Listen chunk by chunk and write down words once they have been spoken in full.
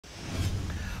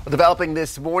Well, developing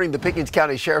this morning, the Pickens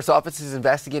County Sheriff's Office is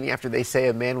investigating after they say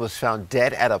a man was found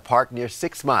dead at a park near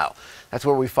 6 Mile. That's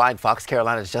where we find Fox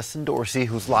Carolina's Justin Dorsey,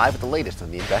 who's live with the latest on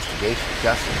the investigation.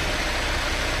 Justin.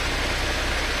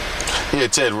 Yeah,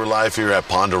 Ted, we're live here at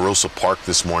Ponderosa-Park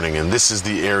this morning, and this is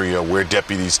the area where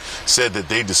deputies said that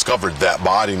they discovered that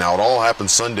body. Now, it all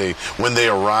happened Sunday when they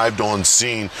arrived on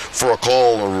scene for a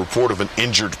call or report of an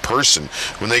injured person.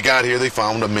 When they got here, they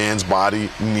found a man's body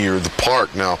near the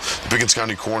park. Now, the Pickens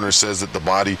County Coroner says that the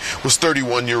body was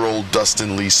 31-year-old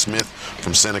Dustin Lee Smith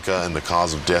from Seneca, and the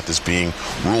cause of death is being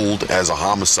ruled as a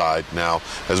homicide. Now,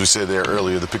 as we said there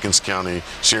earlier, the Pickens County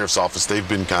Sheriff's Office, they've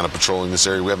been kind of patrolling this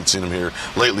area. We haven't seen them here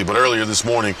lately, but earlier this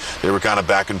morning, they were kind of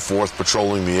back and forth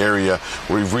patrolling the area.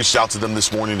 We've reached out to them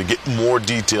this morning to get more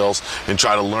details and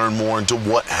try to learn more into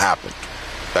what happened.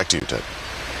 Back to you, Ted.